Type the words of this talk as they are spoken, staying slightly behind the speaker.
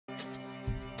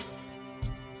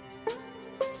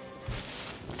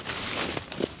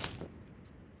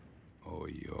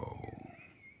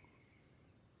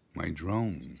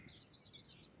drone.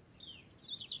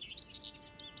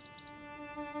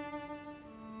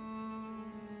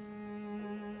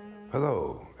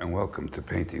 Hello, and welcome to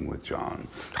Painting with John.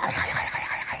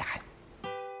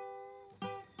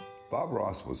 Bob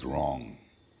Ross was wrong.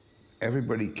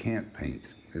 Everybody can't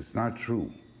paint. It's not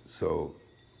true. So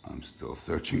I'm still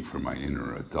searching for my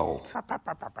inner adult. It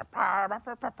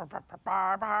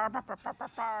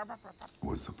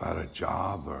was about a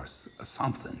job or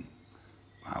something.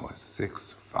 I was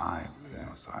 6, 5,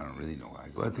 so I don't really know why.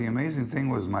 But the amazing thing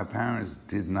was my parents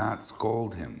did not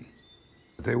scold him.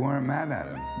 They weren't mad at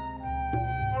him.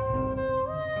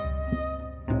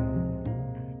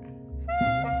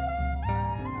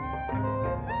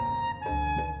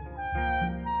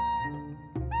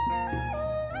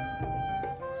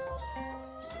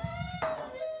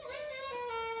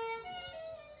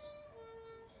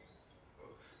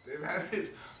 They've had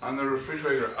it on the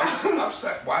refrigerator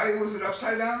upside. Why was it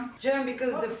upside down? John,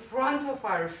 because the front of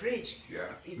our fridge.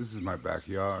 Yeah. This is my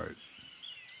backyard.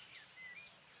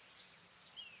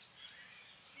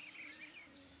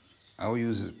 I will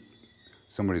use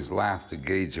somebody's laugh to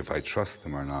gauge if I trust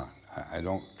them or not. I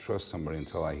don't trust somebody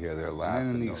until I hear their laugh.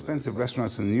 And in the expensive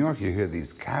restaurants in New York, you hear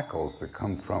these cackles that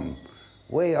come from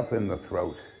way up in the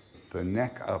throat, the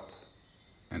neck up.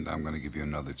 And I'm going to give you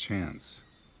another chance.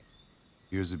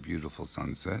 Here's a beautiful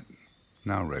sunset.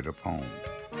 Now write a poem.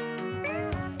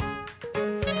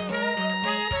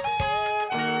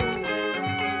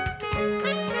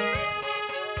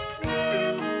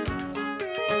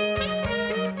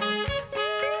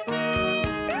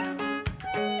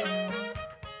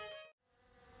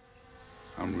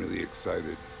 I'm really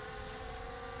excited.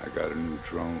 I got a new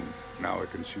drone. Now I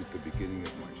can shoot the beginning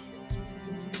of my show.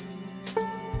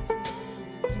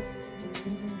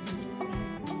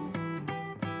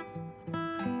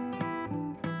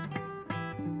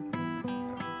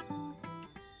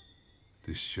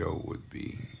 This show would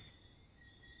be.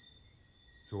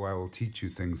 So I will teach you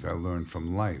things I learned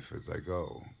from life as I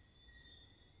go,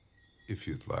 if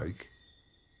you'd like.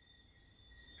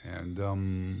 And,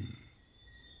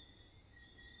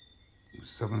 it was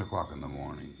 7 o'clock in the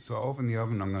morning. So I open the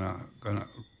oven, I'm gonna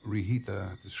reheat the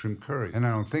shrimp curry. And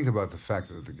I don't think about the fact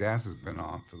that the gas has been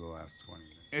off for the last 20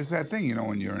 minutes. It's that thing, you know,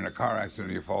 when you're in a car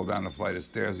accident, you fall down a flight of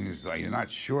stairs and you're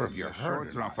not sure if your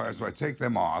shorts are on fire. So I take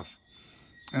them off.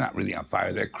 They're not really on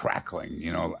fire, they're crackling,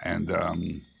 you know, and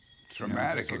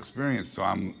traumatic experience. So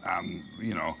I'm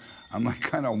like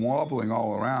kind of wobbling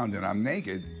all around and I'm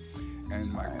naked. And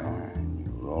my car. And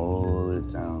you roll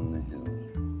it down the hill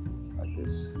like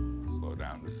this. Slow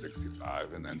down to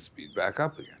 65 and then speed back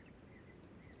up again.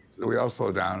 So we all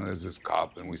slow down and there's this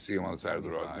cop and we see him on the side of the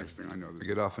road. Next thing I know, we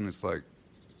get off and it's like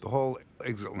the whole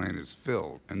exit lane is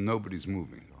filled and nobody's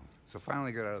moving. So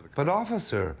finally I get out of the car. But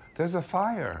officer, there's a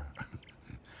fire.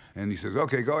 And he says,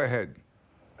 okay, go ahead.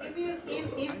 If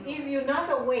you're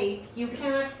not awake, you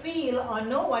cannot feel or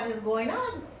know what is going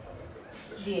on.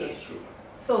 Yes.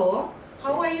 So,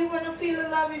 how are you going to feel the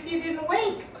love if you didn't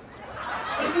wake?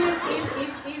 If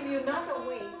you're not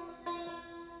awake.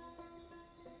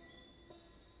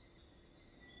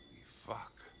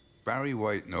 Fuck. Barry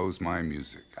White knows my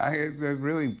music. It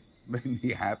really made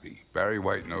me happy. Barry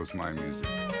White knows my music.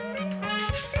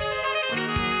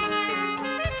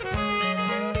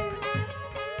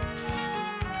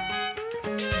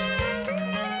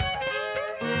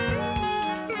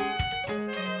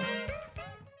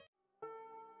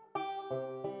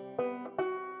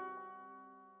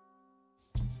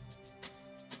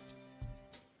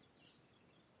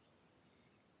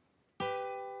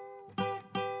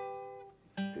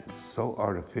 So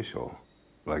artificial.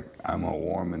 Like I'm a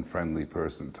warm and friendly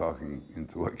person talking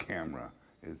into a camera.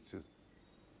 It's just.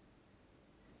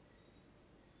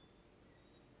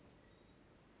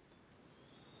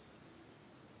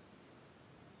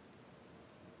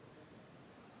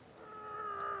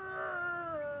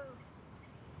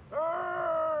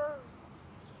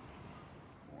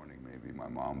 Morning, maybe my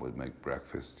mom would make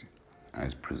breakfast. I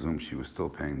presume she was still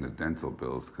paying the dental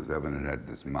bills because Evan had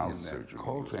this mouth surgery.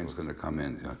 Coltrane's going to come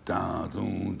in, da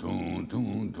doon doon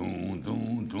doon doon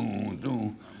doon doon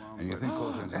doon, and you think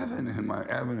Coltrane's Evan, and my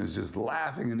Evan is just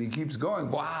laughing, and he keeps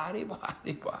going. Body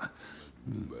body body.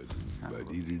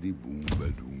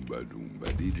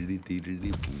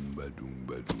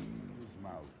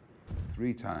 Mouth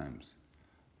 3 times.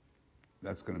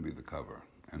 That's going to be the cover,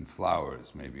 and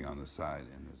flowers maybe on the side.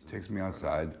 And takes me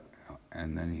outside.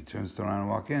 And then he turns around and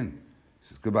walks in. He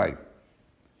says, goodbye.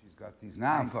 She's got these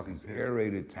fucking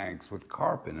aerated tanks with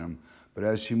carp in them. But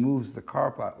as she moves the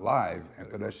carp out live,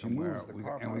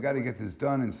 we got to get this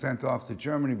done and sent off to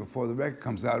Germany before the record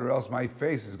comes out, or else my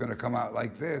face is going to come out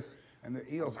like this. and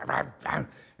the eel's and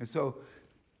so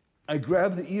I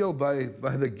grabbed the eel by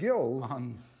the gills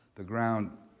on the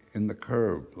ground in the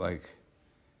curb, like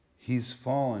he's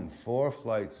fallen 4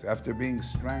 flights after being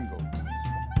strangled.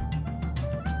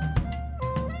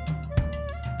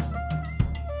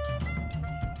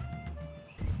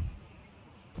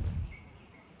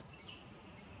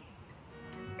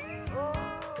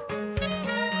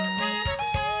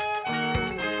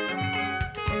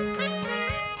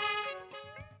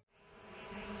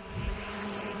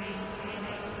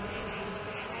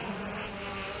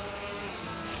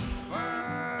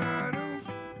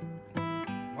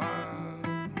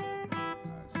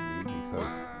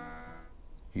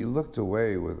 He looked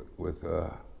away with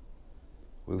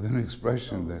an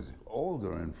expression that's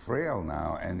older and frail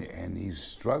now, and he's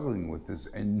struggling with this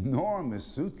enormous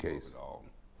suitcase.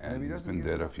 And he's been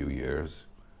dead a few years,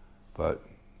 but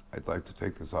I'd like to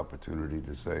take this opportunity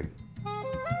to say,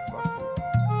 fuck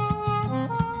you.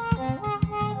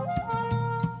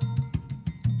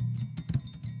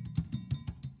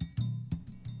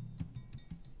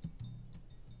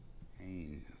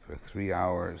 For 3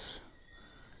 hours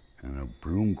in a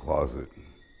broom closet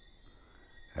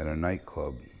at a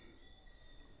nightclub.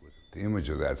 The image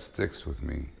of that sticks with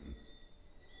me.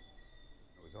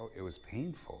 It was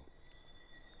painful.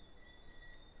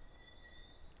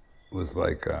 It was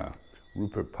like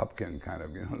Rupert Pupkin kind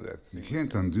of, that. You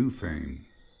can't undo fame.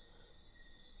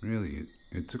 Really,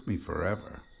 it took me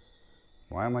forever.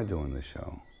 Why am I doing this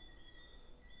show?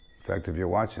 In fact, if you're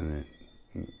watching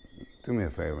it, do me a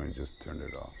favor and just turn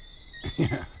it off.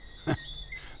 Yeah,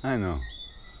 I know,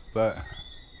 but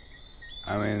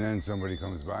I mean, then somebody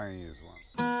comes by and you just want.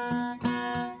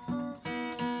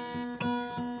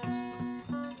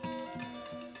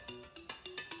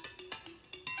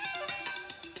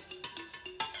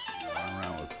 Run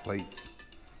around with plates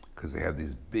because they have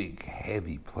these big,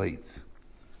 heavy plates,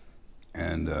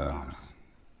 and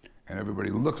everybody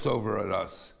looks over at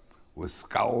us with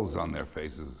scowls on their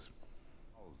faces.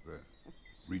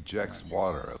 Rejects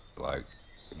water, like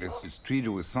it's treated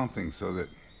with something so that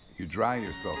you dry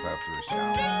yourself after a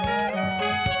shower.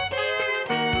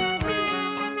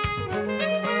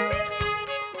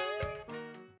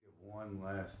 One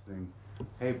last thing.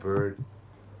 Hey, bird.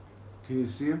 Can you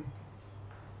see him?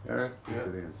 Eric? You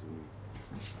could answer me.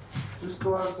 Just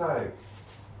go outside.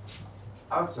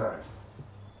 Outside.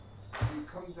 You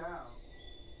come down.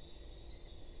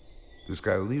 This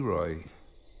guy, Leroy,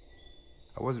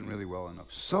 I wasn't really well enough.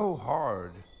 So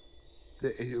hard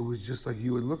that it was just like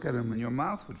you would look at him and your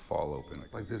mouth would fall open.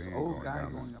 Like this old guy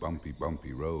going down this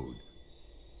bumpy road.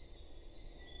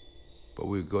 But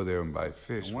we'd go there and buy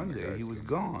fish. And one day he was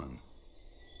gone.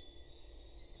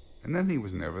 And then he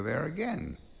was never there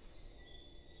again.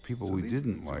 People we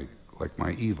didn't like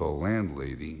my evil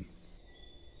landlady,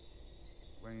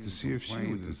 to see if she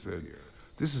would have said,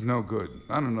 this is no good,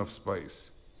 not enough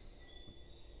spice.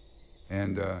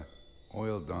 And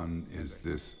oil done is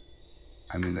this,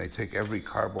 I mean, they take every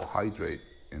carbohydrate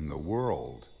in the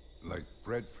world, like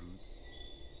breadfruit.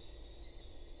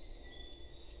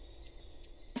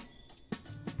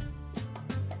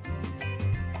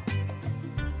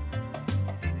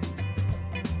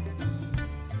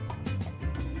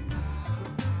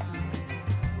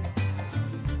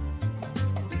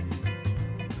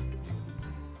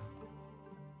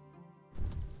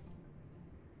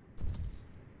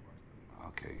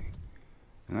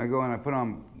 And I go and I put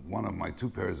on one of my 2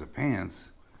 pairs of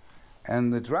pants,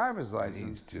 and the driver's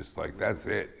license, just like, that's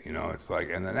it, you know, it's like,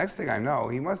 and the next thing I know,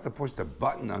 he must have pushed a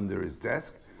button under his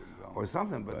desk or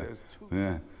something, but there's 2.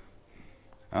 Yeah.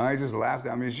 And I just laughed.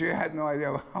 I mean, she had no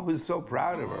idea. I was so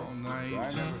proud of her. All night,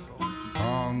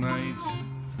 all night,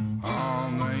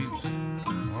 all night,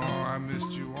 oh, I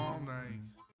missed you all night.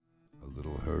 A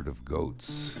little herd of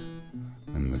goats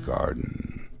in the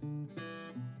garden.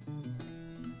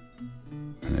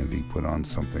 And if he put on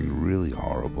something really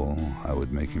horrible, I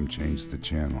would make him change the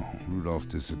channel. Rudolph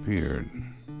disappeared.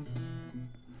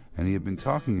 And he had been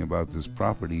talking about this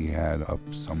property he had up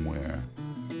somewhere.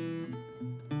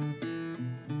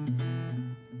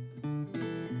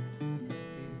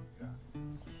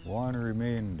 Juan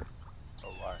remained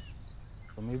alive.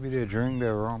 So maybe they drank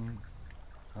their rum,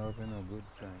 having a good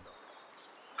time.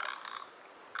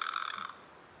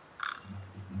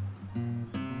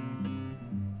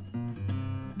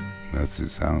 That's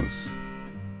his house.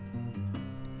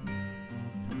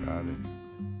 Crowded.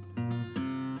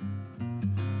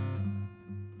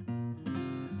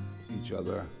 Each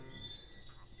other.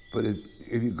 But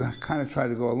if you kind of try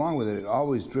to go along with it, it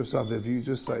always drifts off if you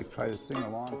just like try to sing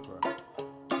along for it.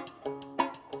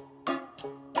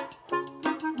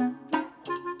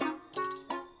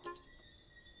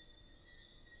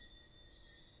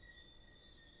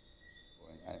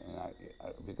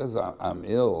 because I'm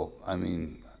ill, I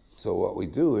mean, so what we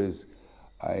do is,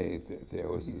 there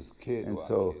was this kid, and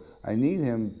so I need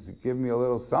him to give me a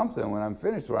little something when I'm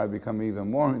finished, or I become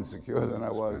even more insecure than I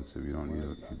was. You don't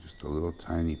need just a little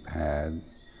tiny pad,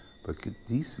 but get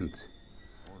decent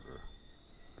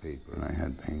paper. And I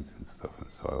had paints and stuff,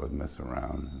 and so I would mess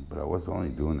around, but I was only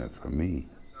doing it for me.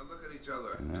 Now look at each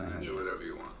other and then do whatever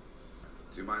you want.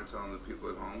 Do you mind telling the people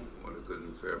at home what a good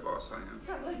and fair boss I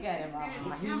am? Look at him,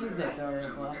 Mama. He's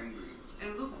adorable. Angry.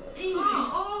 And look,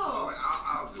 Oh,